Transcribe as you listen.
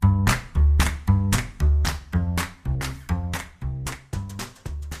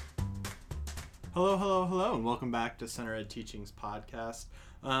Hello, hello, hello, and welcome back to Center Ed Teaching's podcast.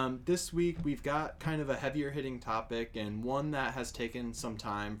 This week we've got kind of a heavier hitting topic and one that has taken some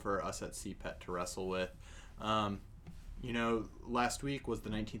time for us at CPET to wrestle with. Last week was the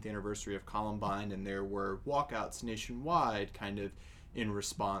 19th anniversary of Columbine, and there were walkouts nationwide kind of in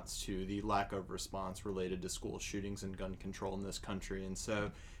response to the lack of response related to school shootings and gun control in this country. And so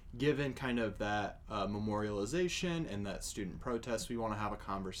given kind of that memorialization and that student protest, we want to have a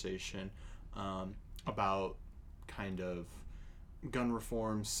conversation about kind of gun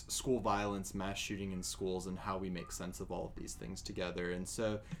reforms, school violence, mass shooting in schools, and how we make sense of all of these things together. And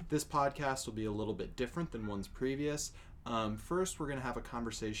so this podcast will be a little bit different than one's previous. First, we're going to have a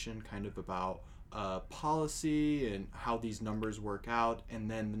conversation kind of about policy and how these numbers work out.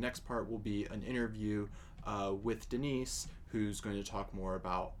 And then the next part will be an interview with Denise, who's going to talk more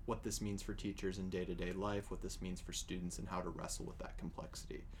about what this means for teachers in day-to-day life, what this means for students, and how to wrestle with that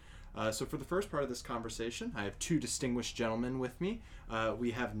complexity. So for the first part of this conversation, I have two distinguished gentlemen with me.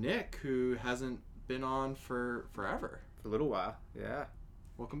 We have Nick, who hasn't been on for forever. For a little while, yeah.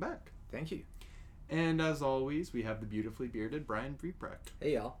 Welcome back. Thank you. And as always, we have the beautifully bearded Brian Vieprecht.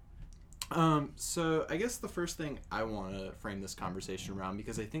 Hey, y'all. So I guess the first thing I want to frame this conversation around,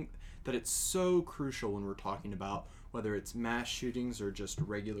 because I think that it's so crucial when we're talking about whether it's mass shootings or just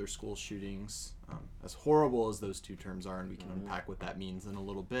regular school shootings, as horrible as those two terms are, and we can unpack what that means in a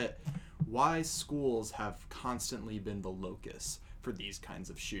little bit, why schools have constantly been the locus for these kinds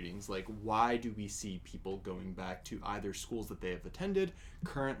of shootings. Like, why do we see people going back to either schools that they have attended,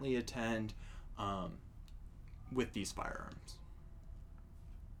 currently attend, with these firearms?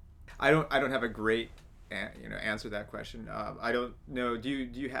 I don't have a great answer to that question. I don't know. Do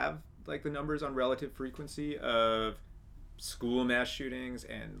you have like the numbers on relative frequency of school mass shootings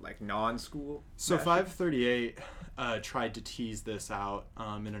and like non-school? So 538 tried to tease this out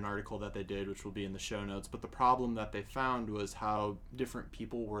in an article that they did, which will be in the show notes. But the problem that they found was how different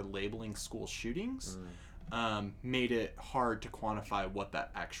people were labeling school shootings made it hard to quantify what that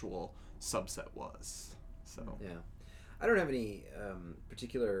actual subset was. So yeah, I don't have any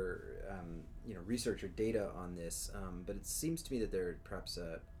particular research or data on this, but it seems to me that there are perhaps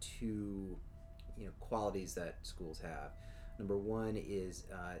two qualities that schools have. Number one is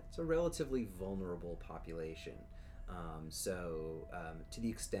it's a relatively vulnerable population. To the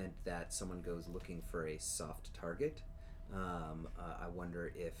extent that someone goes looking for a soft target, I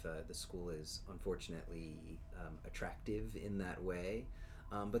wonder if the school is unfortunately attractive in that way.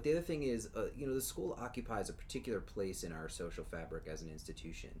 But the other thing is, the school occupies a particular place in our social fabric as an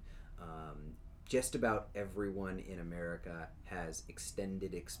institution. Just about everyone in America has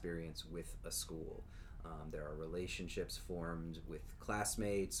extended experience with a school. There are relationships formed with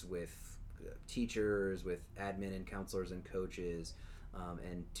classmates, with teachers, with admin and counselors and coaches.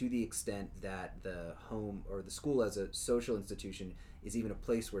 And to the extent that the home or the school as a social institution is even a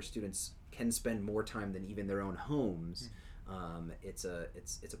place where students can spend more time than even their own homes, it's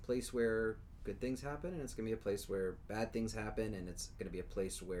a place where good things happen, and it's going to be a place where bad things happen, and it's going to be a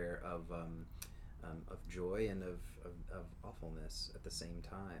place where of joy and of awfulness at the same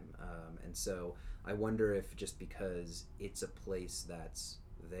time. And so I wonder if just because it's a place that's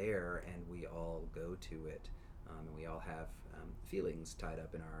there and we all go to it, and we all have feelings tied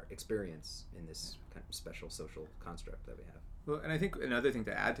up in our experience in this kind of special social construct that we have. Well, and I think another thing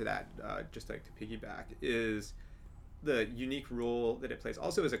to add to that, just like to piggyback, is the unique role that it plays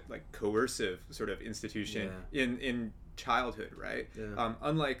also as a coercive sort of institution in childhood, right? Yeah.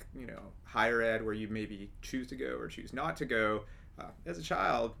 Unlike higher ed, where you maybe choose to go or choose not to go, as a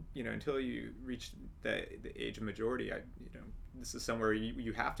child, until you reach the age of majority, this is somewhere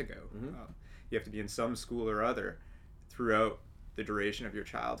you have to go. Mm-hmm. You have to be in some school or other throughout the duration of your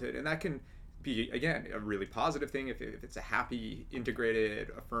childhood, and that can be, again, a really positive thing if it's a happy, integrated,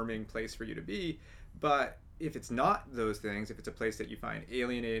 affirming place for you to be. But if it's not those things, if it's a place that you find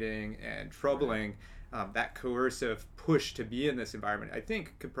alienating and troubling, that coercive push to be in this environment, I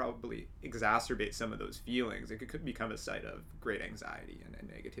think, could probably exacerbate some of those feelings. It could become a site of great anxiety and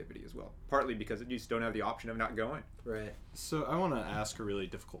negativity as well, partly because you just don't have the option of not going. Right. So I want to ask a really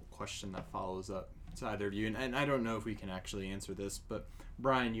difficult question that follows up to either of you, and I don't know if we can actually answer this, but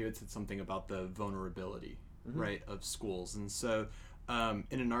Brian, you had said something about the vulnerability, right, of schools. And so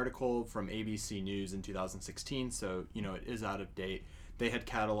in an article from ABC News in 2016, so it is out of date, they had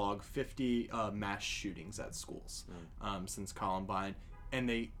cataloged 50 mass shootings at schools since Columbine, and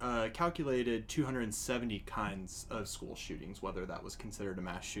they calculated 270 kinds of school shootings, whether that was considered a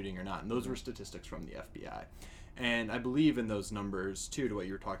mass shooting or not, and those were statistics from the FBI. And I believe in those numbers too, to what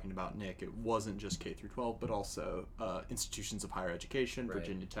you were talking about, Nick. It wasn't just K through 12, but also institutions of higher education. Right.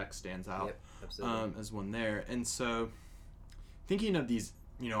 Virginia Tech stands out Yep, absolutely. as one there. And so thinking of these,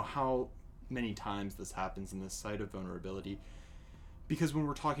 how many times this happens in this site of vulnerability, because when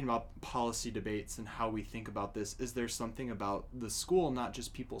we're talking about policy debates and how we think about this, is there something about the school, not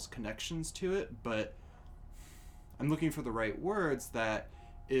just people's connections to it, but I'm looking for the right words, that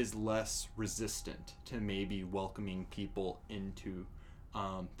is less resistant to maybe welcoming people into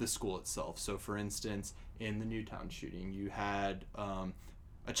the school itself? So for instance, in the Newtown shooting, you had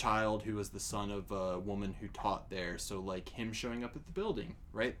a child who was the son of a woman who taught there, so like him showing up at the building,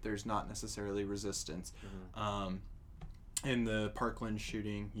 right, there's not necessarily resistance. In the Parkland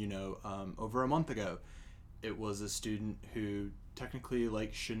shooting, over a month ago, it was a student who technically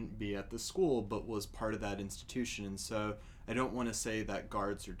like shouldn't be at the school but was part of that institution. And so I don't want to say that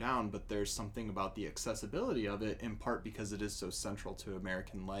guards are down, but there's something about the accessibility of it, in part because it is so central to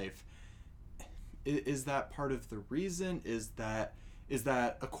American life. Is that part of the reason? Is that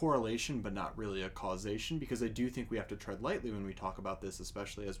a correlation but not really a causation? Because I do think we have to tread lightly when we talk about this,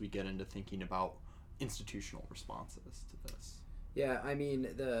 especially as we get into thinking about institutional responses to this. Yeah, I mean,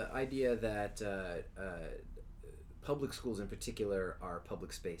 the idea that public schools in particular are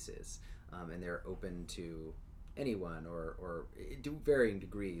public spaces, and they're open to anyone, or to varying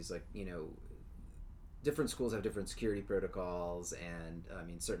degrees. Like, different schools have different security protocols, and I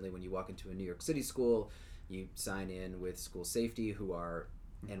mean, certainly when you walk into a New York City school, you sign in with school safety, who are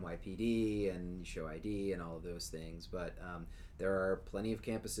NYPD, and you show ID and all of those things. But there are plenty of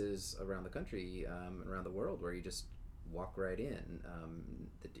campuses around the country and around the world where you just walk right in.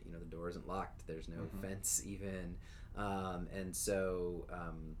 The door isn't locked. There's no fence even, and so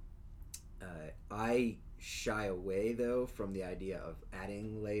I shy away though from the idea of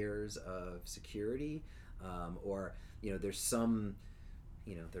adding layers of security, or there's some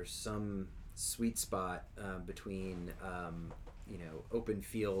sweet spot between open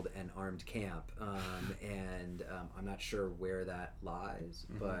field and armed camp, and I'm not sure where that lies,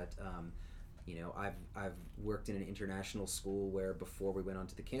 but I've worked in an international school where before we went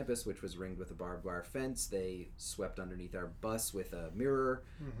onto the campus, which was ringed with a barbed wire fence, they swept underneath our bus with a mirror.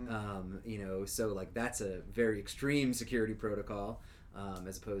 So like that's a very extreme security protocol,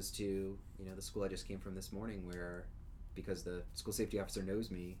 as opposed to the school I just came from this morning, where because the school safety officer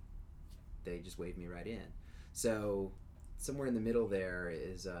knows me, they just waved me right in. So somewhere in the middle there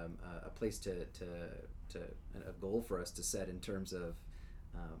is a place to a goal for us to set in terms of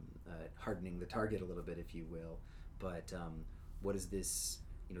hardening the target a little bit, if you will. But what is this,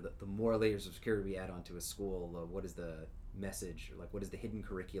 the more layers of security we add onto a school, what is the message, like what is the hidden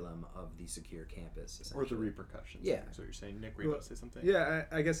curriculum of the secure campus, or the repercussions? Yeah. So you're saying, Nick, were you about to say something? Yeah,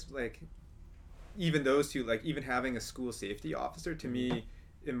 I guess like even those two, like even having a school safety officer, to me,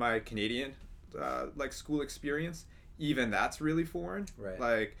 in my Canadian like school experience, even that's really foreign. Right.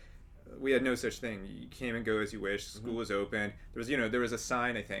 Like we had no such thing. You came and go as you wish. School was open. There was a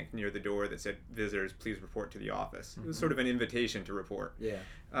sign, I think, near the door that said, "Visitors, please report to the office." It was sort of an invitation to report. Yeah.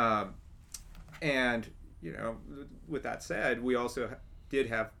 And with that said, we also did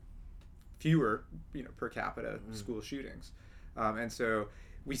have fewer, per capita school shootings, and so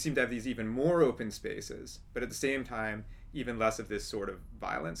we seem to have these even more open spaces, but at the same time, even less of this sort of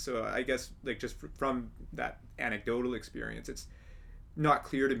violence. So I guess like just from that anecdotal experience, it's not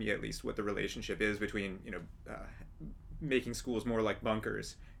clear to me, at least, what the relationship is between making schools more like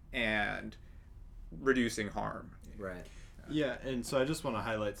bunkers and reducing harm. Right. Yeah, and so I just want to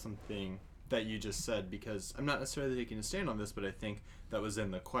highlight something that you just said, because I'm not necessarily taking a stand on this, but I think that was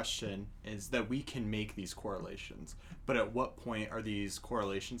in the question, is that we can make these correlations, but at what point are these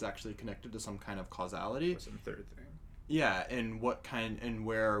correlations actually connected to some kind of causality? Or some third thing. Yeah, and what kind, and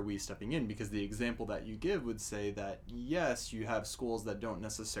where are we stepping in? Because the example that you give would say that, yes, you have schools that don't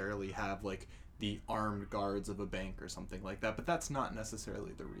necessarily have like the armed guards of a bank or something like that, but that's not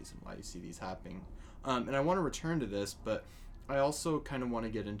necessarily the reason why you see these happening. And I want to return to this, but I also kind of want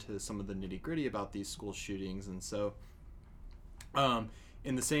to get into some of the nitty-gritty about these school shootings. And so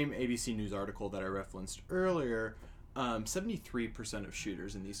in the same ABC News article that I referenced earlier, 73% of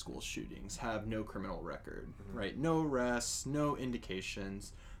shooters in these school shootings have no criminal record, right? No arrests, no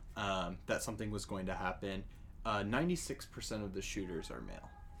indications that something was going to happen. 96% of the shooters are male,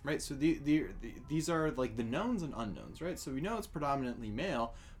 right? So these are like the knowns and unknowns, right? So we know it's predominantly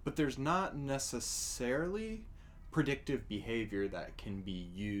male, but there's not necessarily predictive behavior that can be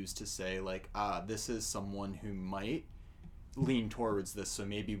used to say like, this is someone who might lean towards this, so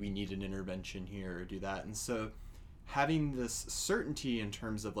maybe we need an intervention here or do that. And so having this certainty in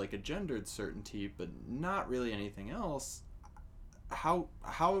terms of like a gendered certainty, but not really anything else. How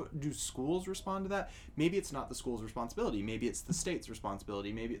do schools respond to that? Maybe it's not the school's responsibility. Maybe it's the state's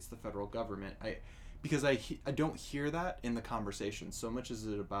responsibility. Maybe it's the federal government. Because I don't hear that in the conversation. So much is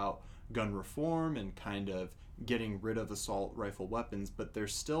it about gun reform and kind of getting rid of assault rifle weapons, but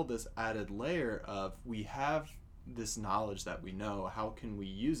there's still this added layer of we have this knowledge that we know. How can we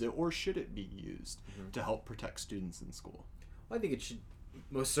use it, or should it be used to help protect students in school? Well, I think it should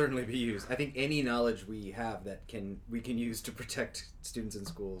most certainly be used. I think any knowledge we have that we can use to protect students in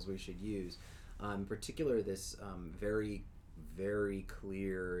schools, we should use. In particular, this very, very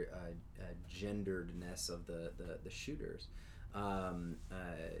clear genderedness of the shooters.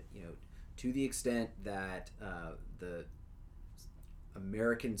 To the extent that the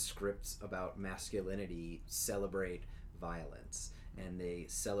American scripts about masculinity celebrate violence, and they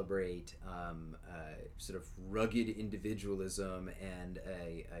celebrate sort of rugged individualism and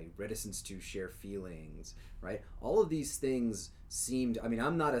a reticence to share feelings, right? All of these things seemed, I mean,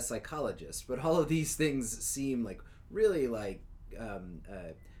 I'm not a psychologist, but all of these things seem like really like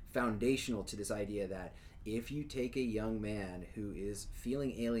foundational to this idea that if you take a young man who is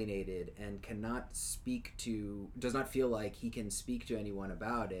feeling alienated and does not feel like he can speak to anyone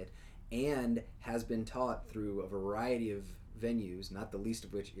about it, and has been taught through a variety of venues, not the least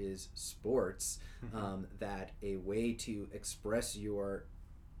of which is sports, that a way to express your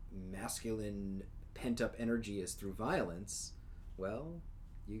masculine pent-up energy is through violence, well,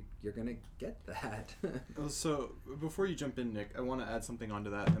 you're gonna get that. So before you jump in, Nick, I want to add something onto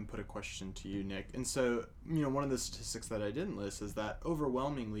that and put a question to you, Nick. And so, one of the statistics that I didn't list is that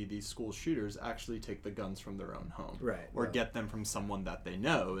overwhelmingly these school shooters actually take the guns from their own home, right? Or get them from someone that they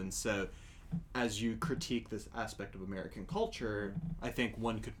know. And so, as you critique this aspect of American culture, I think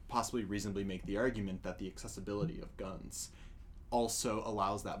one could possibly reasonably make the argument that the accessibility of guns also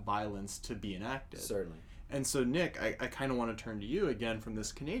allows that violence to be enacted. Certainly. And so, Nick, I kind of want to turn to you again from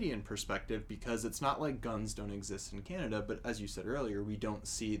this Canadian perspective, because it's not like guns don't exist in Canada, but as you said earlier, we don't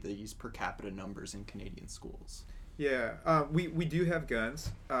see these per capita numbers in Canadian schools. Yeah, we do have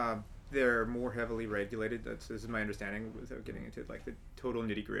guns. They're more heavily regulated. This is my understanding, without getting into like the total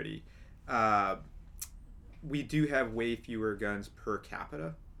nitty gritty. We do have way fewer guns per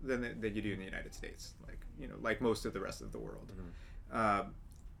capita than you do in the United States, like most of the rest of the world. And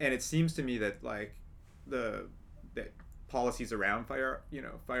it seems to me that like the policies around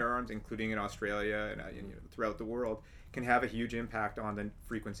firearms, including in Australia and throughout the world, can have a huge impact on the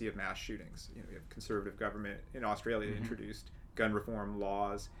frequency of mass shootings. We have a conservative government in Australia that introduced gun reform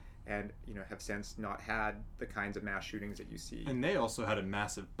laws, and have since not had the kinds of mass shootings that you see. And they also had a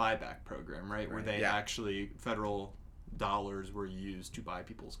massive buyback program, right? Where they actually, federal dollars were used to buy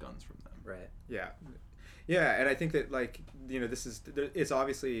people's guns from them. Right. Yeah, and I think that it's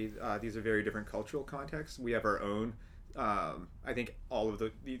obviously these are very different cultural contexts. We have our own. I think all of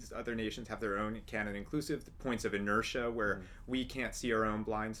these other nations have their own, Canada inclusive, points of inertia where we can't see our own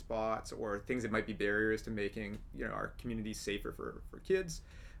blind spots or things that might be barriers to making our communities safer for kids.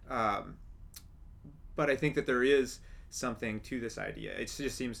 But I think that there is something to this idea. It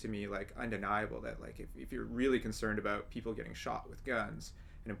just seems to me like undeniable that like if you're really concerned about people getting shot with guns,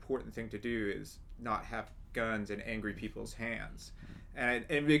 an important thing to do is not have guns in angry people's hands. And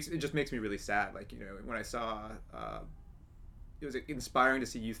it just makes me really sad. Like, when I saw, it was inspiring to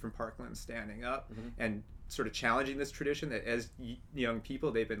see youth from Parkland standing up and sort of challenging this tradition that as young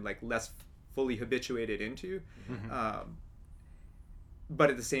people they've been like less fully habituated into. But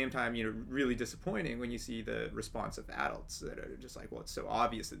at the same time, really disappointing when you see the response of adults that are just like, well, it's so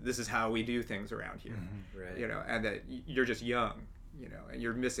obvious that this is how we do things around here, right. And that you're just young, and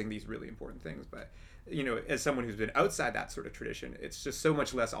you're missing these really important things. But, as someone who's been outside that sort of tradition, it's just so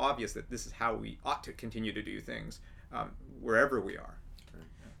much less obvious that this is how we ought to continue to do things wherever we are.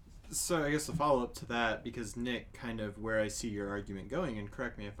 So I guess a follow-up to that, because Nick, kind of where I see your argument going, and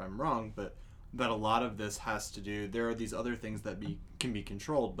correct me if I'm wrong, but that a lot of this has to do, there are these other things that can be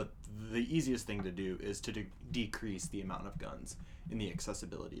controlled, but the easiest thing to do is to decrease the amount of guns and the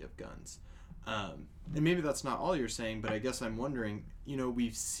accessibility of guns. And maybe that's not all you're saying, but I guess I'm wondering,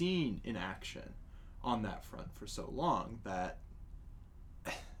 we've seen in action on that front for so long that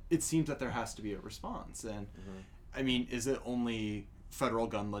it seems that there has to be a response. And I mean, is it only federal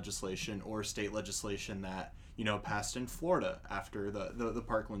gun legislation or state legislation that passed in Florida after the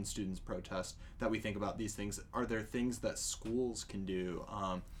Parkland students protest that we think about these things? Are there things that schools can do?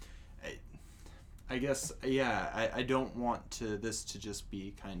 I guess, I don't want this to just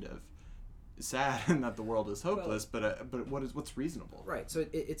be kind of sad and that the world is hopeless, but what's reasonable? Right. So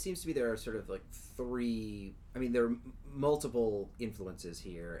it seems to be there are sort of like three. I mean, there are multiple influences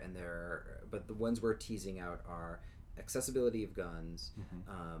here, but the ones we're teasing out are accessibility of guns,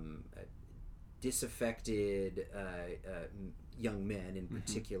 disaffected young men in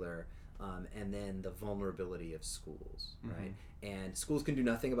particular, and then the vulnerability of schools. Right. And schools can do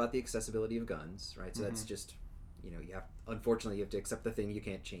nothing about the accessibility of guns. Right. So that's just, unfortunately, you have to accept the thing you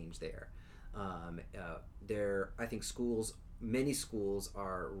can't change there. I think many schools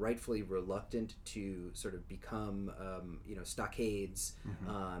are rightfully reluctant to sort of become, stockades,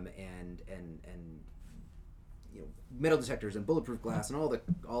 and metal detectors and bulletproof glass and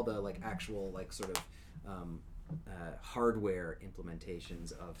all the like actual like sort of hardware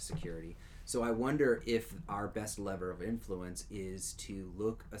implementations of security. So I wonder if our best lever of influence is to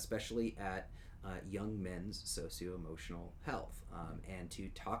look especially at young men's socio-emotional health, and to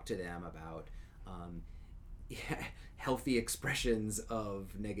talk to them about healthy expressions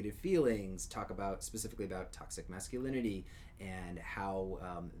of negative feelings, talk specifically about toxic masculinity and how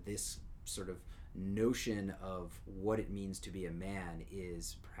this sort of notion of what it means to be a man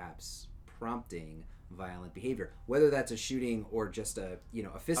is perhaps prompting violent behavior, whether that's a shooting or just a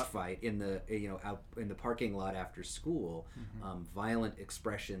fist fight in the out in the parking lot after school. Violent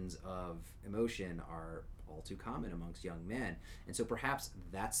expressions of emotion are all too common amongst young men, and so perhaps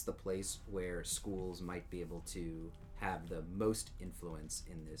that's the place where schools might be able to have the most influence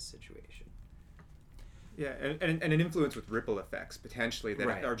in this situation. Yeah, and an influence with ripple effects potentially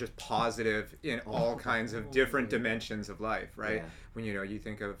that are just positive in all kinds of different dimensions of life, right? Yeah. When you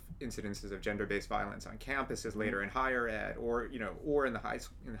think of incidences of gender-based violence on campuses later in higher ed, or in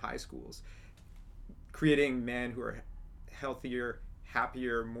high schools, creating men who are healthier,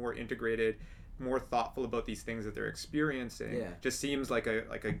 happier, more integrated, more thoughtful about these things that they're experiencing, just seems like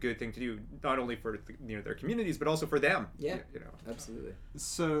a good thing to do, not only for their communities but also for them. Absolutely.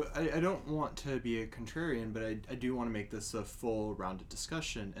 So I don't want to be a contrarian, but I do want to make this a full rounded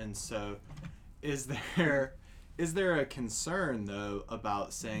discussion. And so is there a concern though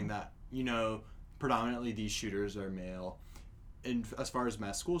about saying that predominantly these shooters are male, and as far as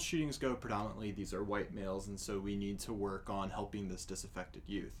mass school shootings go, predominantly these are white males, and so we need to work on helping this disaffected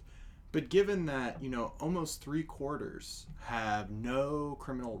youth? But given that, almost 3/4 have no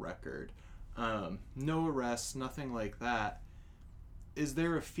criminal record, no arrests, nothing like that, is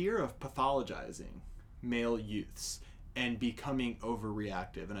there a fear of pathologizing male youths and becoming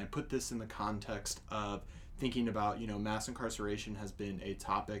overreactive? And I put this in the context of thinking about, mass incarceration has been a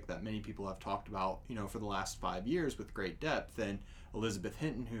topic that many people have talked about, for the last 5 years with great depth. And Elizabeth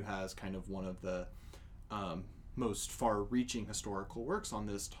Hinton, who has kind of one of the most far-reaching historical works on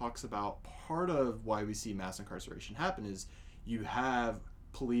this, talks about part of why we see mass incarceration happen is you have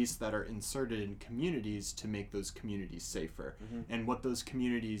police that are inserted in communities to make those communities safer. And what those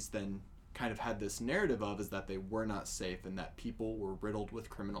communities then kind of had this narrative of is that they were not safe and that people were riddled with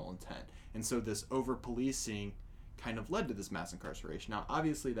criminal intent. And so this over-policing kind of led to this mass incarceration. Now,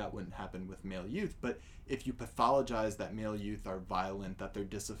 obviously that wouldn't happen with male youth, but if you pathologize that male youth are violent, that they're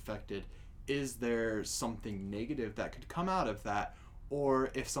disaffected, is there something negative that could come out of that?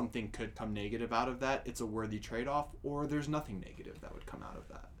 Or if something could come negative out of that, it's a worthy trade-off, or there's nothing negative that would come out of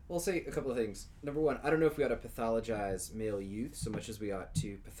that? Well, I'll say a couple of things. Number one, I don't know if we ought to pathologize male youth so much as we ought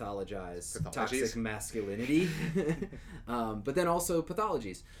to pathologize toxic masculinity. But then also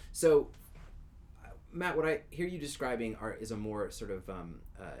pathologies. So, Matt, what I hear you describing is a more sort of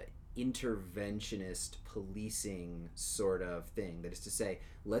interventionist policing sort of thing. That is to say,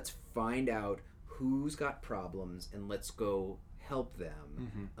 let's find out who's got problems and let's go help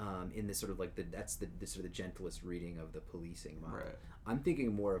them. In this sort of like that's the sort of the gentlest reading of the policing model. Right. I'm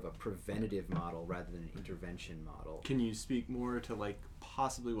thinking more of a preventative model rather than an intervention model. Can you speak more to like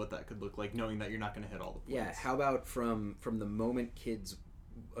possibly what that could look like, knowing that you're not going to hit all the points? Yeah. How about from the moment kids,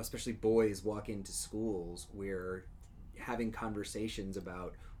 especially boys, walk into schools, we're having conversations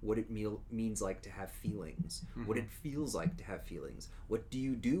about what it means like to have feelings, what it feels like to have feelings. What do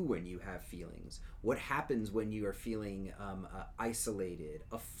you do when you have feelings? What happens when you are feeling isolated,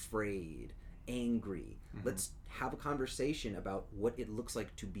 afraid, angry? Let's have a conversation about what it looks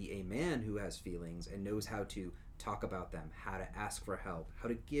like to be a man who has feelings and knows how to talk about them, how to ask for help, how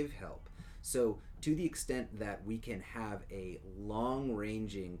to give help. So to the extent that we can have a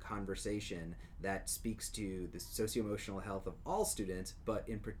long-ranging conversation that speaks to the socio-emotional health of all students, but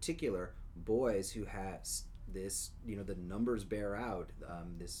in particular boys who have this, the numbers bear out,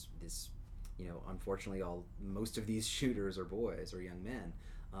 this unfortunately most of these shooters are boys or young men.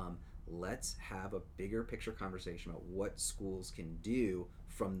 let's have a bigger picture conversation about what schools can do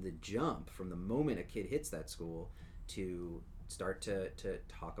from the jump, from the moment a kid hits that school, to start to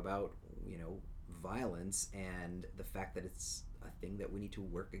talk about, violence and the fact that it's a thing that we need to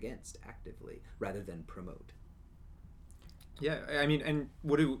work against actively rather than promote. Yeah, I mean, and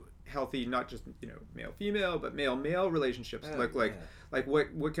what do healthy, not just male female, but male male relationships look like? Yeah. Like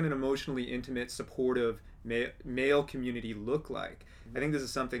what can an emotionally intimate, supportive male community look like? I think this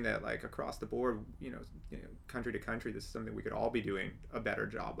is something that, like, across the board, country to country, this is something we could all be doing a better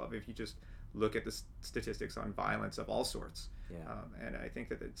job of if you just look at the statistics on violence of all sorts. Yeah. And I think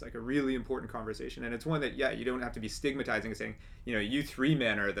that it's like a really important conversation, and it's one that, you don't have to be stigmatizing and saying, you three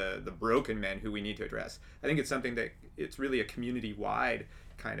men are the broken men who we need to address. I think it's something that it's really a community-wide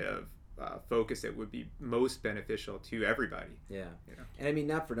kind of focus that would be most beneficial to everybody. Yeah. And I mean,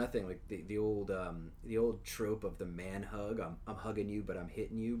 not for nothing, like the old trope of the man hug. I'm hugging you, but I'm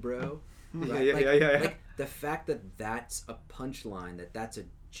hitting you, bro. Right? Yeah. Like the fact that that's a punchline, that's a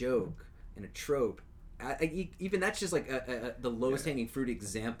joke and a trope. Even that's just like the lowest hanging fruit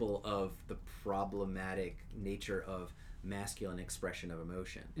example of the problematic nature of masculine expression of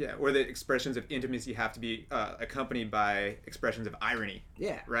emotion. Yeah, or the expressions of intimacy have to be accompanied by expressions of irony.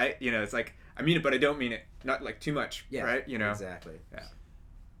 Yeah. Right? It's like, I mean it, but I don't mean it. Not like too much. Yeah. Right? Exactly. Yeah.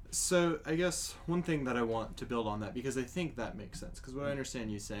 So I guess one thing that I want to build on that, because I think that makes sense, because what I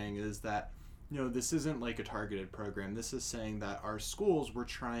understand you saying is that, this isn't like a targeted program. This is saying that our schools were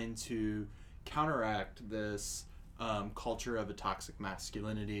trying to counteract this culture of a toxic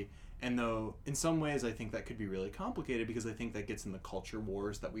masculinity. And though in some ways I think that could be really complicated, because I think that gets in the culture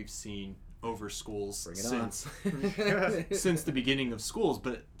wars that we've seen over schools since the beginning of schools.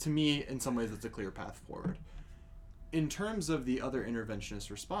 But to me, in some ways, it's a clear path forward. In terms of the other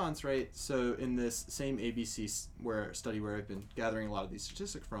interventionist response, right? So in this same ABC study where I've been gathering a lot of these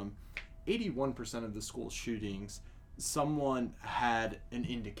statistics from, 81% of the school shootings, someone had an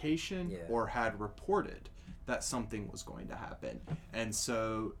indication or had reported that something was going to happen. And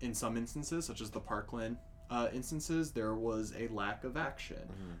so in some instances, such as the Parkland instances, there was a lack of action.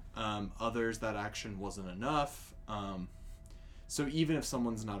 Others, that action wasn't enough. So even if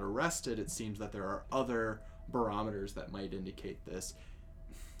someone's not arrested, it seems that there are other barometers that might indicate this.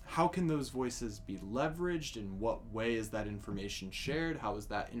 How can those voices be leveraged? In what way is that information shared? How is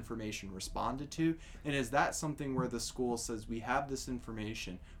that information responded to? And is that something where the school says, we have this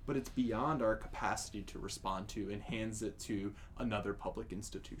information, but it's beyond our capacity to respond to, and hands it to another public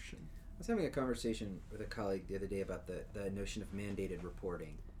institution? I was having a conversation with a colleague the other day about the notion of mandated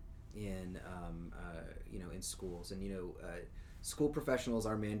reporting in in schools, and school professionals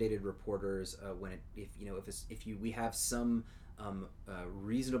are mandated reporters we have some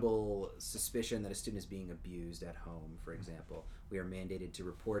reasonable suspicion that a student is being abused at home, for example. We are mandated to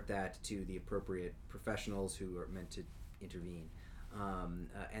report that to the appropriate professionals who are meant to intervene.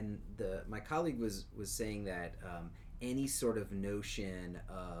 And my colleague was saying that any sort of notion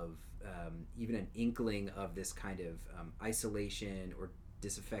of even an inkling of this kind of isolation or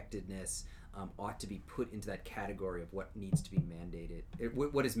disaffectedness ought to be put into that category of what needs to be mandated,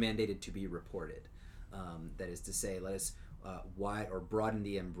 what is mandated to be reported. That is to say, let us wide or broaden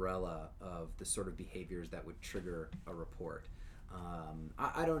the umbrella of the sort of behaviors that would trigger a report.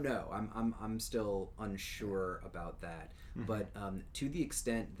 I don't know. I'm still unsure about that. But to the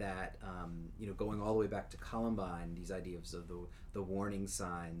extent that going all the way back to Columbine, these ideas of the warning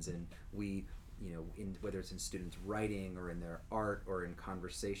signs, and we in whether it's in students' writing or in their art or in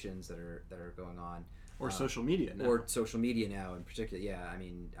conversations that are going on. Or social media now. Or social media now in particular. Yeah, I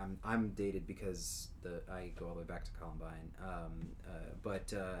mean, I'm dated because I go all the way back to Columbine.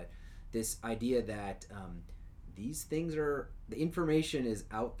 But this idea that these things the information is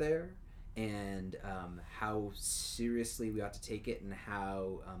out there, and how seriously we ought to take it, and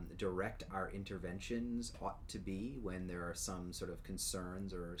how direct our interventions ought to be when there are some sort of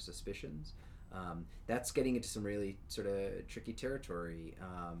concerns or suspicions. That's getting into some really sort of tricky territory,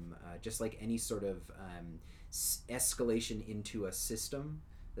 just like any sort of escalation into a system.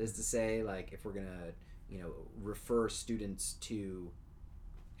 That is to say, like, if we're going to refer students to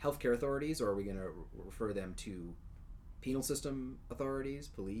healthcare authorities, or are we going to refer them to penal system authorities,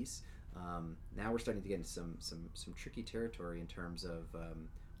 police? Now we're starting to get into some tricky territory in terms of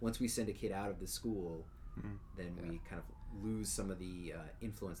once we send a kid out of the school, then we kind of lose some of the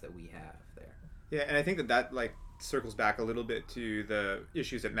influence that we have there. Yeah, and I think that like circles back a little bit to the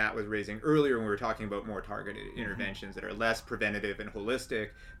issues that Matt was raising earlier when we were talking about more targeted interventions that are less preventative and holistic,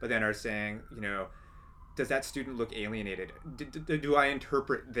 but then are saying, does that student look alienated? Do I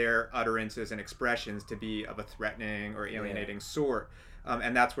interpret their utterances and expressions to be of a threatening or alienating sort?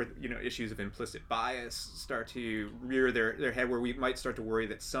 And that's where, issues of implicit bias start to rear their head, where we might start to worry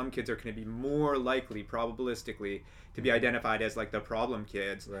that some kids are going to be more likely, probabilistically, to be identified as like the problem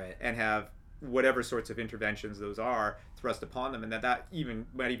kids, Right. and have whatever sorts of interventions those are thrust upon them, and that even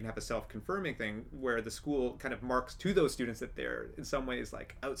might even have a self-confirming thing where the school kind of marks to those students that they're in some ways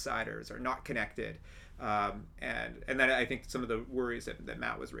like outsiders or not connected. And then I think some of the worries that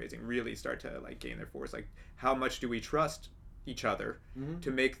Matt was raising really start to like gain their force. Like, how much do we trust each other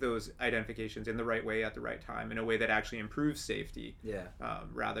to make those identifications in the right way at the right time, in a way that actually improves safety,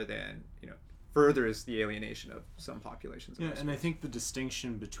 rather than furthers the alienation of some populations. Yeah, and I think the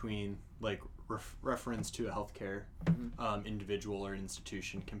distinction between like reference to a healthcare individual or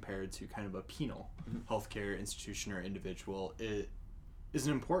institution compared to kind of a penal healthcare institution or individual is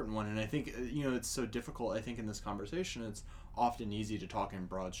an important one. And I think it's so difficult. I think in this conversation, it's often easy to talk in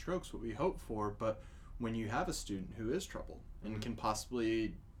broad strokes what we hope for, but when you have a student who is troubled and can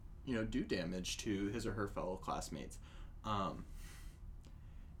possibly do damage to his or her fellow classmates,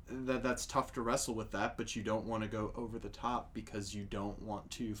 that's tough to wrestle with that, but you don't want to go over the top because you don't want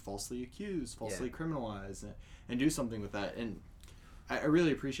to falsely accuse, falsely criminalize, and do something with that. And I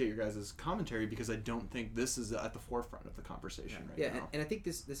really appreciate your guys' commentary, because I don't think this is at the forefront of the conversation right now. And I think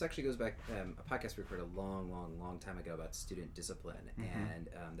this actually goes back, a podcast we recorded a long time ago about student discipline, and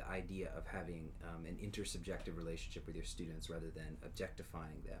the idea of having an intersubjective relationship with your students rather than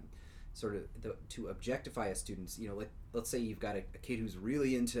objectifying them. Sort of to objectify a student, let's say you've got a kid who's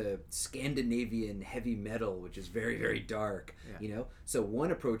really into Scandinavian heavy metal, which is very, very dark, so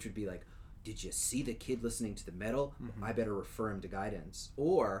one approach would be like, did you see the kid listening to the metal? I better refer him to guidance.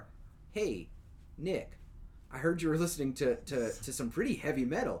 Or, hey, Nick, I heard you were listening to some pretty heavy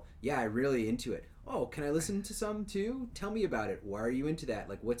metal. Yeah, I'm really into it. Oh, can I listen to some too? Tell me about it. Why are you into that?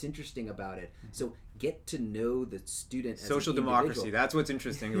 Like, what's interesting about it? So get to know the student as social an democracy. individual. That's what's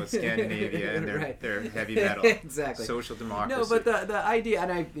interesting about Scandinavia and their heavy metal. Exactly. Social democracy. No, but the idea,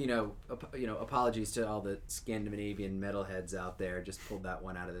 and I apologies to all the Scandinavian metalheads out there, just pulled that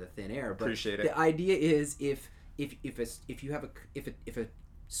one out of the thin air. But appreciate it. The idea is if a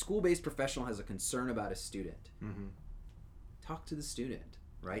school-based professional has a concern about a student, talk to the student.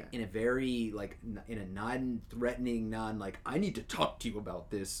 Right? In a very, in a non-threatening, I need to talk to you about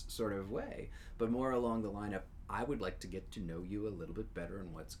this sort of way, but more along the line of, I would like to get to know you a little bit better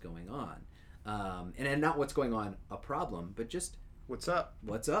and what's going on. And not what's going on a problem, but just... What's up?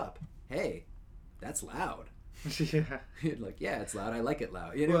 What's up? Hey, that's loud. Yeah. It's loud. I like it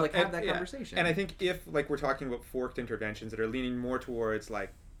loud. Have that conversation. And I think if, we're talking about forked interventions that are leaning more towards,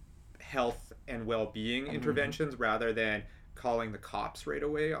 health and well-being interventions rather than calling the cops right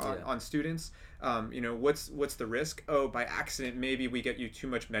away on students, what's the risk? Oh, by accident maybe we get you too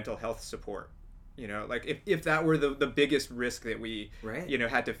much mental health support. If that were the biggest risk that we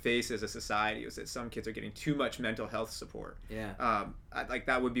had to face as a society, was that some kids are getting too much mental health support.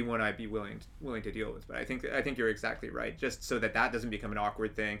 That would be one I'd be willing to deal with. But I think you're exactly right, just so that doesn't become an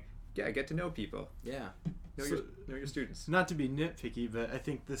awkward thing. Get to know people. Know your students. Not to be nitpicky, but I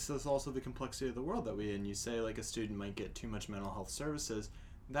think this is also the complexity of the world that we're in. You say a student might get too much mental health services.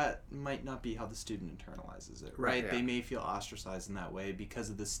 That might not be how the student internalizes it, right? They may feel ostracized in that way because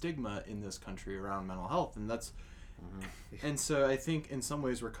of the stigma in this country around mental health, and that's and so I think in some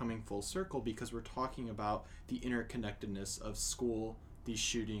ways we're coming full circle, because we're talking about the interconnectedness of school, these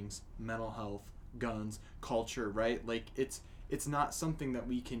shootings, mental health, guns, culture, right? It's not something that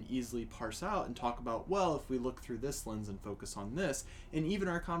we can easily parse out and talk about, well, if we look through this lens and focus on this. And even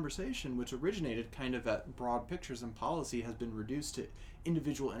our conversation, which originated kind of at broad pictures and policy, has been reduced to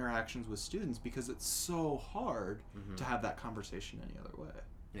individual interactions with students, because it's so hard to have that conversation any other way.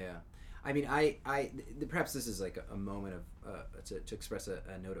 Yeah. I mean, I perhaps this is a moment of to express a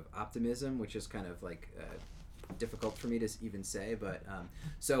note of optimism, which is kind of difficult for me to even say, but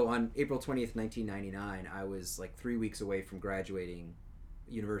so on April 20th, 1999, I was 3 weeks away from graduating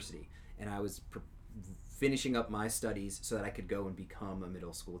university, and I was finishing up my studies so that I could go and become a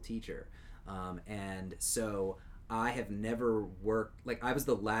middle school teacher. And so I have never worked, I was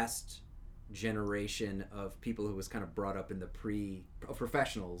the last generation of people who was kind of brought up in the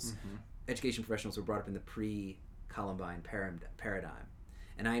professionals, education professionals were brought up in the pre-Columbine paradigm.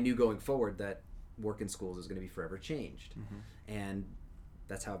 And I knew going forward that work in schools is going to be forever changed. And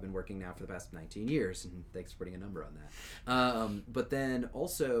that's how I've been working now for the past 19 years, and thanks for putting a number on that. But then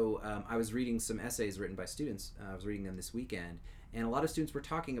also, I was reading some essays written by students. I was reading them this weekend, and a lot of students were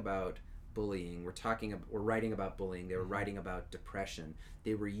talking about bullying, were writing about bullying, they were writing about depression.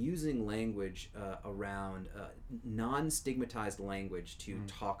 They were using language around non-stigmatized language to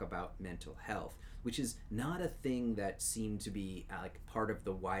talk about mental health. which is not a thing that seemed to be like part of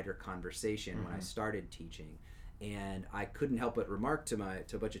the wider conversation when I started teaching. And I couldn't help but remark to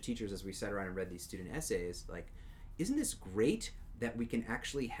a bunch of teachers as we sat around and read these student essays, like, isn't this great that we can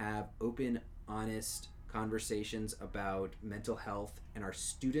actually have open, honest conversations about mental health, and our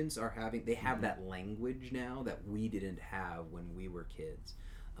students they have that language now that we didn't have when we were kids.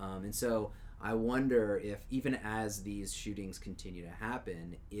 And so I wonder if, even as these shootings continue to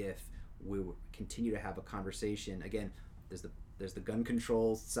happen, if we continue to have a conversation. Again, there's the gun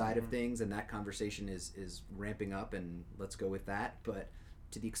control side of things, and that conversation is ramping up, and let's go with that. But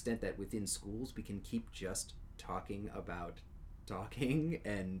to the extent that within schools we can keep just talking about talking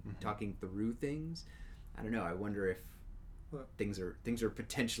and talking through things, I don't know. I wonder if things are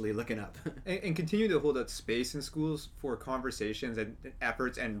potentially looking up. and continue to hold out space in schools for conversations and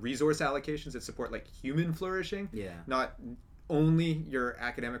efforts and resource allocations that support like human flourishing. Yeah. Not only your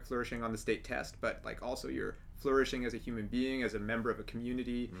academic flourishing on the state test, but like also your flourishing as a human being, as a member of a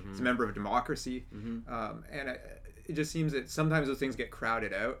community, as a member of a democracy. It just seems that sometimes those things get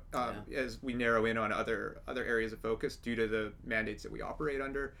crowded out as we narrow in on other areas of focus due to the mandates that we operate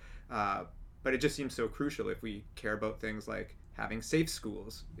under. But it just seems so crucial if we care about things like having safe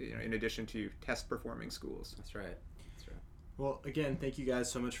schools, in addition to test performing schools. That's right. Well, again, thank you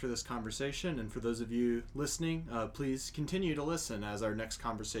guys so much for this conversation. And for those of you listening, please continue to listen as our next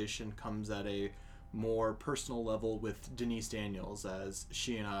conversation comes at a more personal level with Denise Daniels, as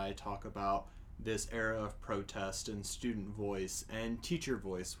she and I talk about this era of protest and student voice and teacher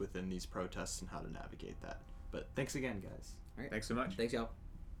voice within these protests and how to navigate that. But thanks again, guys. All right. Thanks so much. Thanks, y'all.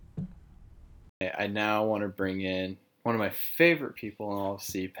 I now want to bring in one of my favorite people in all of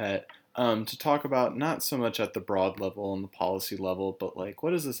CPET to talk about not so much at the broad level and the policy level, but like, what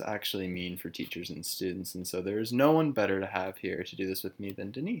does this actually mean for teachers and students? And so there's no one better to have here to do this with me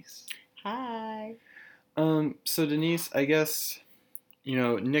than Denise. Hi. So Denise, I guess,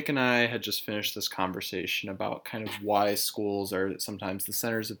 Nick and I had just finished this conversation about kind of why schools are sometimes the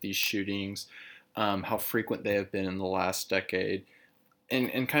centers of these shootings, how frequent they have been in the last decade,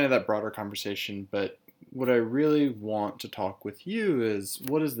 and kind of that broader conversation. But what I really want to talk with you is,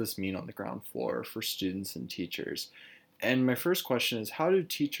 what does this mean on the ground floor for students and teachers? And my first question is, how do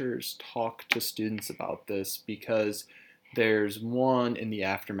teachers talk to students about this? Because there's one in the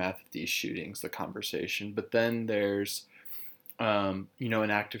aftermath of these shootings, the conversation, but then there's, an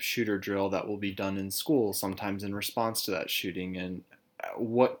active shooter drill that will be done in school, sometimes in response to that shooting. And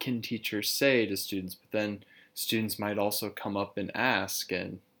what can teachers say to students? But then students might also come up and ask,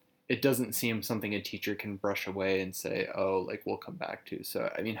 and it doesn't seem something a teacher can brush away and say, oh, like, we'll come back to.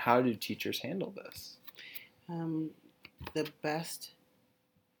 So, I mean, how do teachers handle this? The best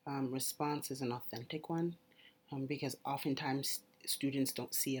response is an authentic one, because oftentimes students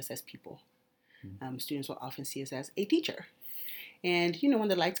don't see us as people. Students will often see us as a teacher. And, when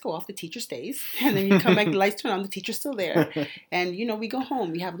the lights go off, the teacher stays. And then you come back, the lights turn on, the teacher's still there. And, we go home,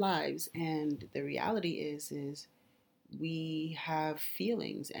 we have lives. And the reality is we have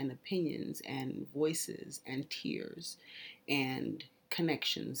feelings and opinions and voices and tears and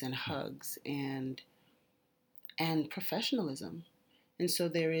connections and hugs and professionalism. And so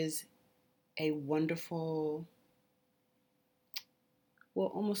there is a wonderful,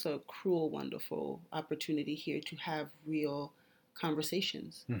 almost a cruel, wonderful opportunity here to have real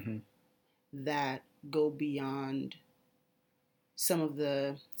conversations that go beyond some of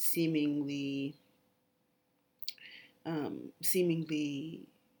the seemingly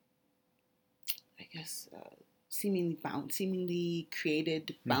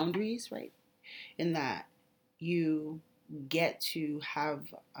created boundaries, right? In that you get to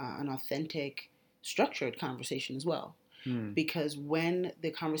have an authentic, structured conversation as well. Because when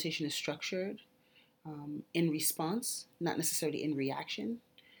the conversation is structured, in response, not necessarily in reaction,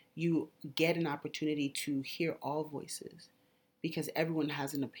 you get an opportunity to hear all voices, because everyone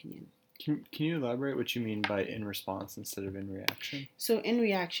has an opinion. Can you elaborate what you mean by in response instead of in reaction? So in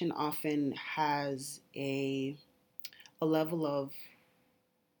reaction often has a level of,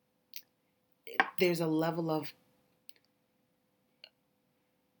 there's a level of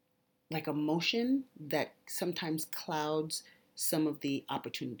like emotion that sometimes clouds some of the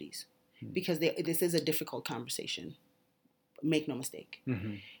opportunities, because this is a difficult conversation. Make no mistake.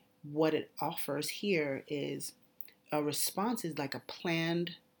 What it offers here is a response is like a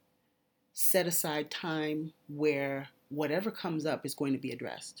planned, set aside time where whatever comes up is going to be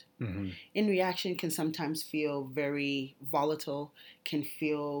addressed. In reaction can sometimes feel very volatile, can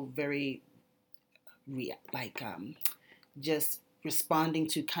feel very just responding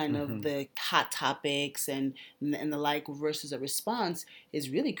to kind of the hot topics and the like versus a response is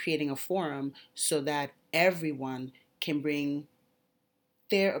really creating a forum so that everyone can bring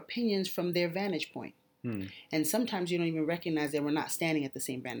their opinions from their vantage point. And sometimes you don't even recognize that we're not standing at the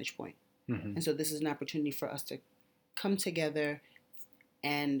same vantage point. And so this is an opportunity for us to come together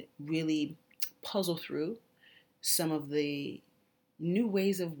and really puzzle through some of the new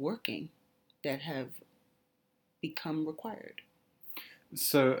ways of working that have become required.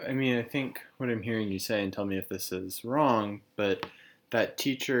 So, I mean, I think what I'm hearing you say, and tell me if this is wrong, but that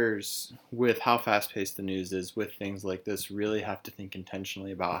teachers, with how fast-paced the news is, with things like this, really have to think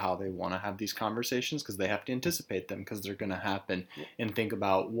intentionally about how they want to have these conversations, because they have to anticipate them, because they're going to happen, and think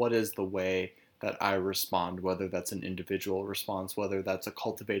about what is the way that I respond, whether that's an individual response, whether that's a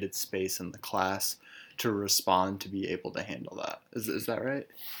cultivated space in the class to respond, to be able to handle that. Is that right?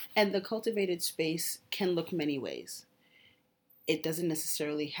 And the cultivated space can look many ways. It doesn't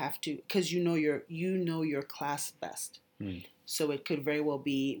necessarily have to, because you know your class best. So it could very well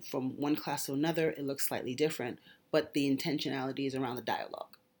be from one class to another, it looks slightly different, but the intentionality is around the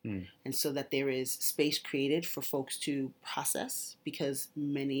dialogue. And so that there is space created for folks to process, because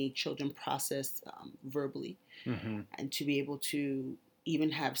many children process verbally, and to be able to even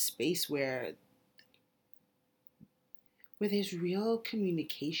have space where there's real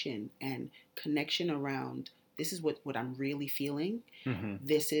communication and connection around, this is what I'm really feeling.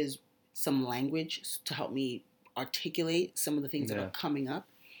 This is some language to help me articulate some of the things that are coming up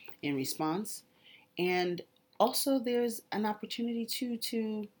in response. And also there's an opportunity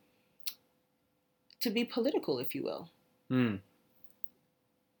to be political, if you will.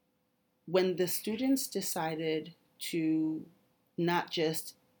 When the students decided to not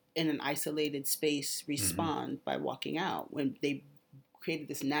just in an isolated space respond by walking out, when they created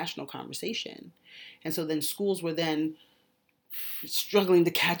this national conversation, and so then schools were then struggling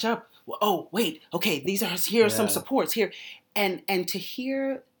to catch up. Well, oh wait, okay, here are some supports here, and to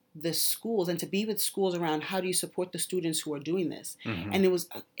hear the schools and to be with schools around how do you support the students who are doing this, and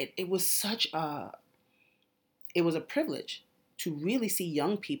it was such a privilege to really see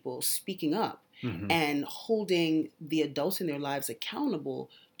young people speaking up and holding the adults in their lives accountable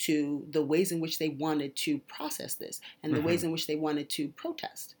to the ways in which they wanted to process this and the ways in which they wanted to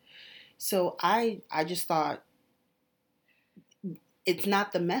protest. So I just thought, it's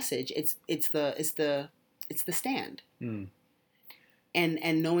not the message, it's the stand.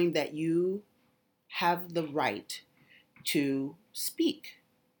 And knowing that you have the right to speak.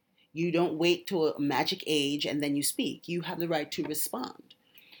 You don't wait till a magic age and then you speak. You have the right to respond.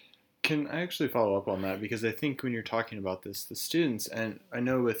 Can I actually follow up on that? Because I think when you're talking about this, the students, and I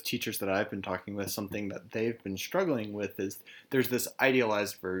know with teachers that I've been talking with, something that they've been struggling with is there's this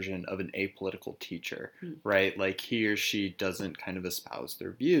idealized version of an apolitical teacher, right? Like he or she doesn't kind of espouse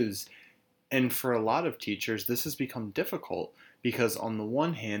their views. And for a lot of teachers, this has become difficult because on the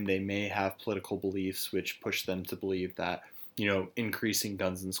one hand, they may have political beliefs which push them to believe that, you know, increasing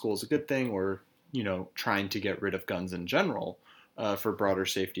guns in school is a good thing, or, you know, trying to get rid of guns in general for broader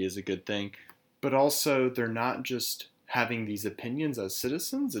safety is a good thing. But also, they're not just having these opinions as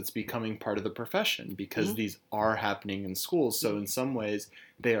citizens, it's becoming part of the profession because these are happening in schools. So in some ways,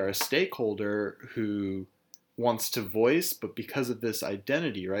 they are a stakeholder who wants to voice, but because of this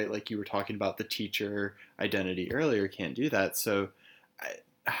identity, right? Like you were talking about the teacher identity earlier, can't do that. So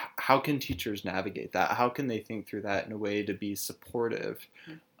how can teachers navigate that? How can they think through that in a way to be supportive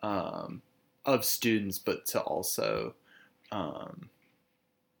of students, but to also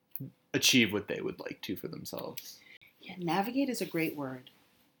achieve what they would like to for themselves? Yeah, navigate is a great word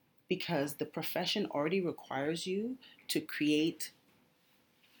because the profession already requires you to create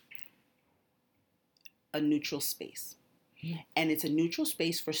a neutral space. And it's a neutral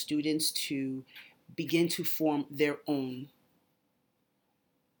space for students to begin to form their own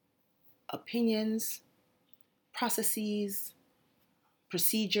opinions, processes,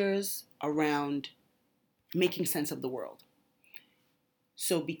 procedures around making sense of the world.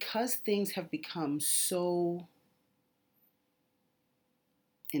 So because things have become so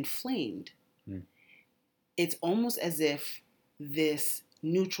inflamed, it's almost as if this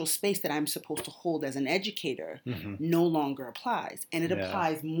neutral space that I'm supposed to hold as an educator no longer applies. And it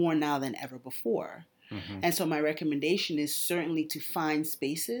applies more now than ever before. And so my recommendation is certainly to find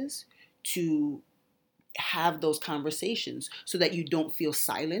spaces to have those conversations so that you don't feel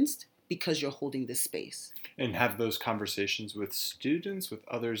silenced because you're holding this space. And have those conversations with students, with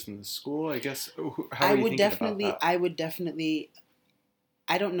others in the school, I guess. How are you thinking about that?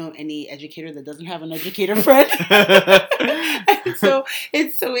 I don't know any educator that doesn't have an educator friend. And so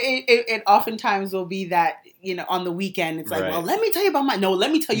it oftentimes will be that, on the weekend, it's like, well, let me tell you about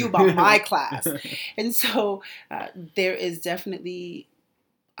let me tell you about my class. And so there is definitely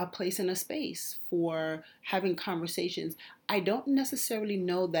a place and a space for having conversations. I don't necessarily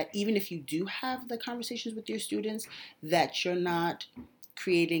know that even if you do have the conversations with your students, that you're not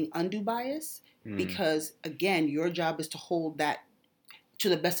creating undue bias, because again, your job is to hold that to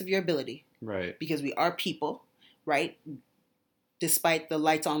the best of your ability. Right. Because we are people, right? Despite the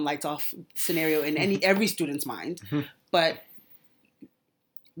lights on, lights off scenario in every student's mind. But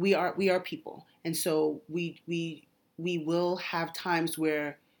we are people. And so we will have times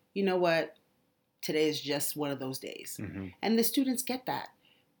where, you know what, today is just one of those days. And the students get that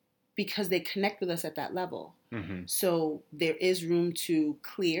because they connect with us at that level. So there is room to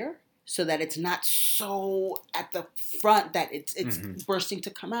clear so that it's not so at the front that it's bursting to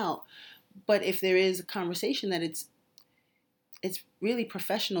come out. But if there is a conversation that it's really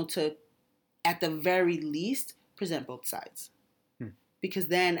professional to, at the very least, present both sides. Because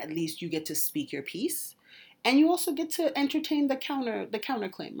then at least you get to speak your piece. And you also get to entertain the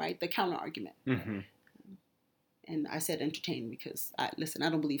counterclaim, right? The counter argument. And I said entertain because I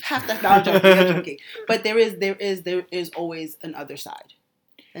don't believe half that. No, I'm joking. But there is always an other side.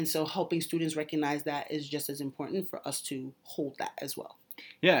 And so helping students recognize that is just as important for us to hold that as well.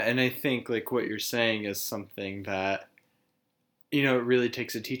 Yeah, and I think like what you're saying is something that, it really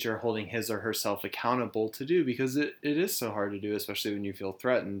takes a teacher holding his or herself accountable to do, because it is so hard to do, especially when you feel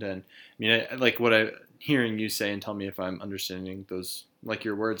threatened. And I mean, like what I'm hearing you say, and tell me if I'm understanding those, like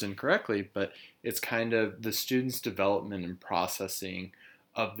your words incorrectly, but it's kind of the student's development and processing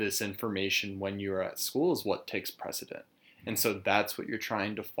of this information when you're at school is what takes precedent. And so that's what you're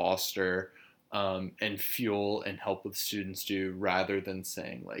trying to foster and fuel and help with students do, rather than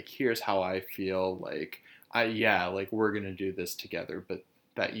saying like, here's how I feel, like, we're going to do this together, but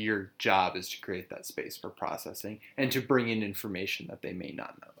that your job is to create that space for processing and to bring in information that they may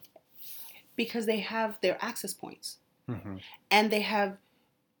not know. Because they have their access points. And they have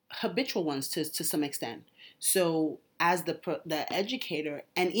habitual ones to some extent. So as the educator,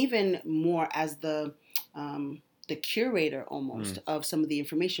 and even more as the curator almost of some of the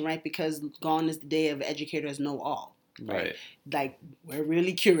information, right? Because gone is the day of educators know all. Right? Like, we're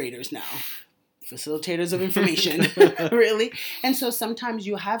really curators now. Facilitators of information, really. And so sometimes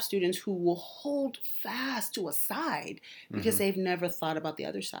you have students who will hold fast to a side because they've never thought about the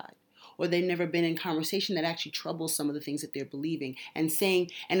other side, or they've never been in conversation that actually troubles some of the things that they're believing and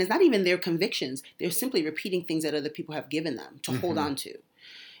saying. And it's not even their convictions. They're simply repeating things that other people have given them to hold on to.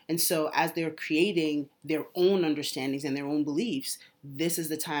 And so as they're creating their own understandings and their own beliefs, this is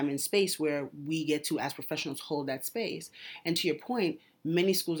the time and space where we get to, as professionals, hold that space. And to your point,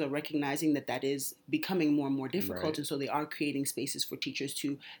 many schools are recognizing that is becoming more and more difficult. Right. And so they are creating spaces for teachers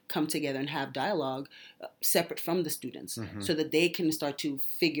to come together and have dialogue separate from the students so that they can start to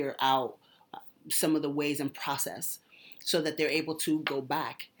figure out some of the ways and process so that they're able to go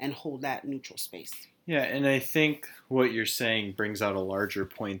back and hold that neutral space. Yeah, and I think what you're saying brings out a larger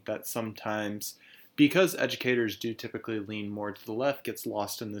point that sometimes, because educators do typically lean more to the left, gets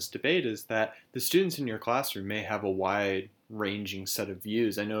lost in this debate, is that the students in your classroom may have a wide-ranging set of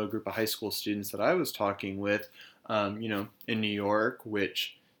views. I know a group of high school students that I was talking with, in New York,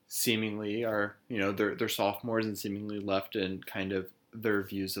 which seemingly are, they're sophomores and seemingly left in kind of their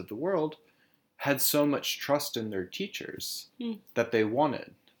views of the world, had so much trust in their teachers that they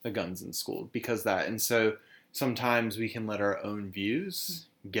wanted the guns in school because that. And so sometimes we can let our own views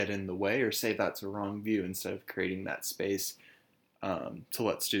get in the way or say that's a wrong view instead of creating that space to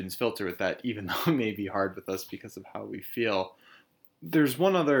let students filter with that, even though it may be hard with us because of how we feel. There's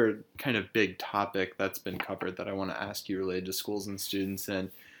one other kind of big topic that's been covered that I want to ask you related to schools and students, and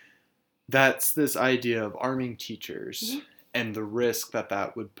that's this idea of arming teachers and the risk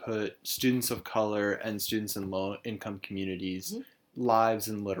that would put students of color and students in low-income communities' lives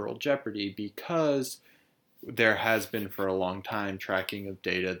in literal jeopardy, because there has been for a long time tracking of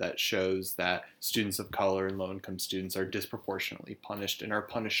data that shows that students of color and low-income students are disproportionately punished and are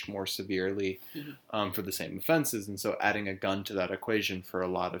punished more severely for the same offenses. And so adding a gun to that equation for a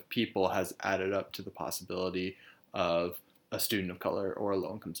lot of people has added up to the possibility of a student of color or a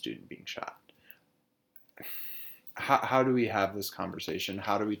low-income student being shot. How do we have this conversation?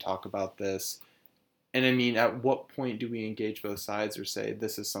 How do we talk about this? And I mean, at what point do we engage both sides or say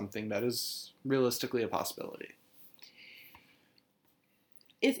this is something that is realistically a possibility?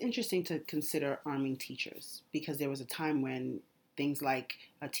 It's interesting to consider arming teachers, because there was a time when things like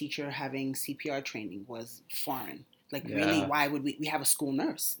a teacher having CPR training was foreign. Like, Yeah. really, why would we have a school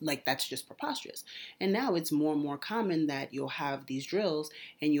nurse? Like, that's just preposterous. And now it's more and more common that you'll have these drills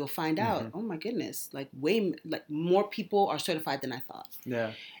and you'll find out, oh my goodness, like more people are certified than I thought.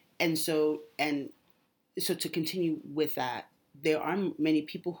 Yeah. And so to continue with that, there are many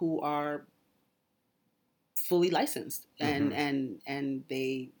people who are fully licensed and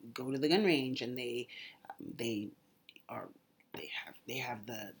they go to the gun range and they have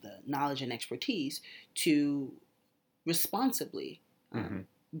the knowledge and expertise to responsibly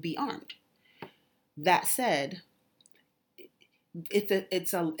be armed. That said,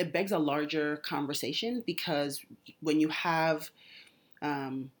 it begs a larger conversation, because when you have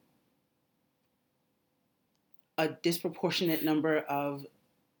a disproportionate number of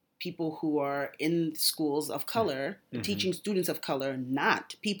people who are in schools of color, teaching students of color,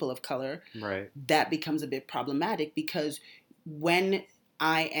 not people of color, right, that becomes a bit problematic, because when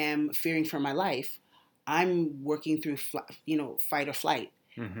I am fearing for my life, I'm working through, fight or flight.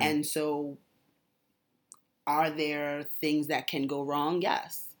 And so are there things that can go wrong?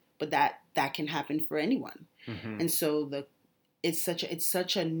 Yes. But that can happen for anyone. And so it's such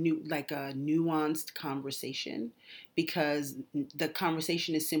a nuanced conversation, because the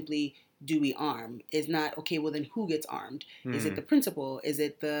conversation is simply, do we arm? Is not, okay, well then who gets armed? Is it the principal? Is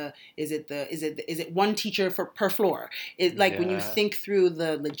it one teacher per floor? When you think through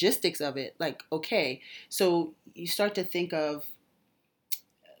the logistics of it, like, okay, so you start to think of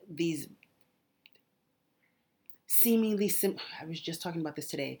these seemingly simple, I was just talking about this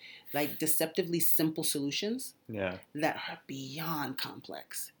today, like deceptively simple solutions that are beyond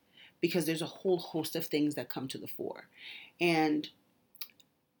complex, because there's a whole host of things that come to the fore. And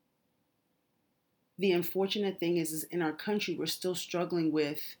the unfortunate thing is in our country, we're still struggling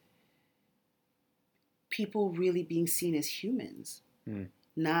with people really being seen as humans,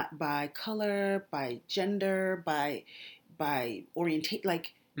 not by color, by gender, by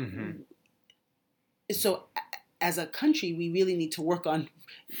orientation. So as a country, we really need to work on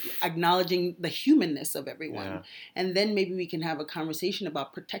acknowledging the humanness of everyone. And then maybe we can have a conversation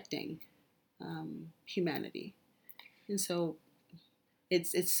about protecting humanity. And so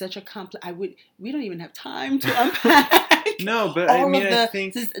it's such a complex, we don't even have time to unpack. No, but all I mean, of I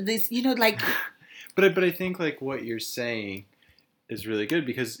think this, but I think like what you're saying is really good,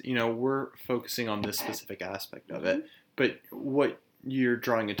 because, we're focusing on this specific aspect of it, but what you're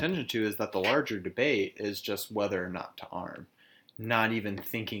drawing attention to is that the larger debate is just whether or not to arm, not even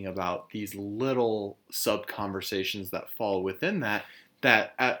thinking about these little sub conversations that fall within that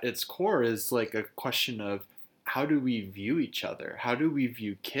at its core is like a question of, how do we view each other? How do we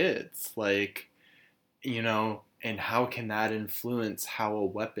view kids? And how can that influence how a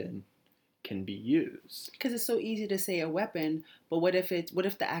weapon can be used? Because it's so easy to say a weapon, but what if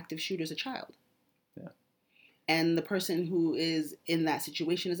the active shooter is a child? And the person who is in that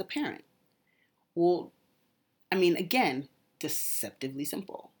situation is a parent. Well, I mean, again, deceptively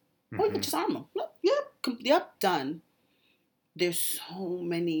simple. Oh, you just arm them. Yep, done. There's so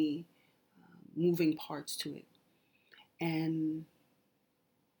many moving parts to it. And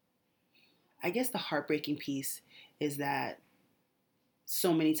I guess the heartbreaking piece is that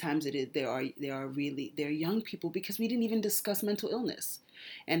so many times there are young people, because we didn't even discuss mental illness,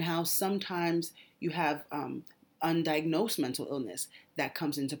 and how sometimes you have undiagnosed mental illness that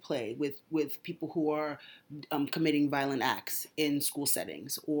comes into play with people who are committing violent acts in school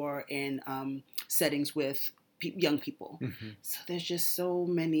settings or in settings with young people. So there's just so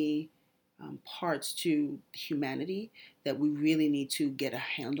many parts to humanity that we really need to get a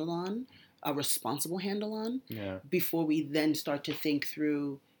responsible handle on, before we then start to think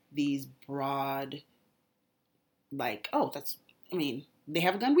through these broad, they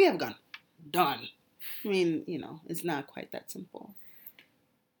have a gun, we have a gun, done. I mean, it's not quite that simple.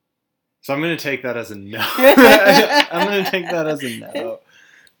 So I'm going to take that as a no. I'm going to take that as a no.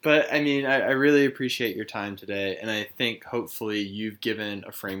 But, I mean, I really appreciate your time today. And I think hopefully you've given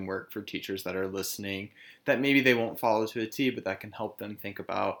a framework for teachers that are listening that maybe they won't follow to a T, but that can help them think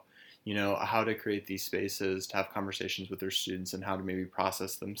about, how to create these spaces, to have conversations with their students, and how to maybe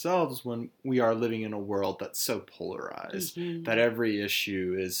process themselves when we are living in a world that's so polarized, that every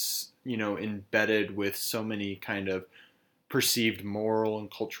issue is, embedded with so many kind of perceived moral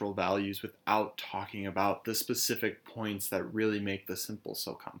and cultural values without talking about the specific points that really make the simple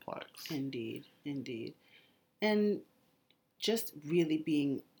so complex. Indeed. And just really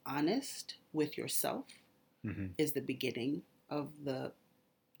being honest with yourself is the beginning of the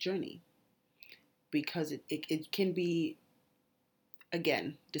journey, because it can be,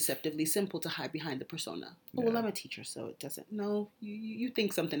 again, deceptively simple to hide behind the persona. Oh, well, I'm a teacher, so it doesn't. No, you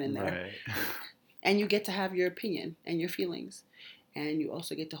think something in there. Right. And you get to have your opinion and your feelings. And you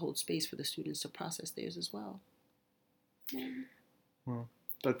also get to hold space for the students to process theirs as well. Yeah. Well,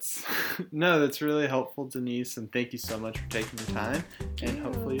 that's really helpful, Denise, and thank you so much for taking the time. And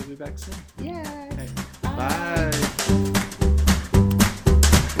hopefully you'll be back soon. Yeah. Okay. Bye. Bye.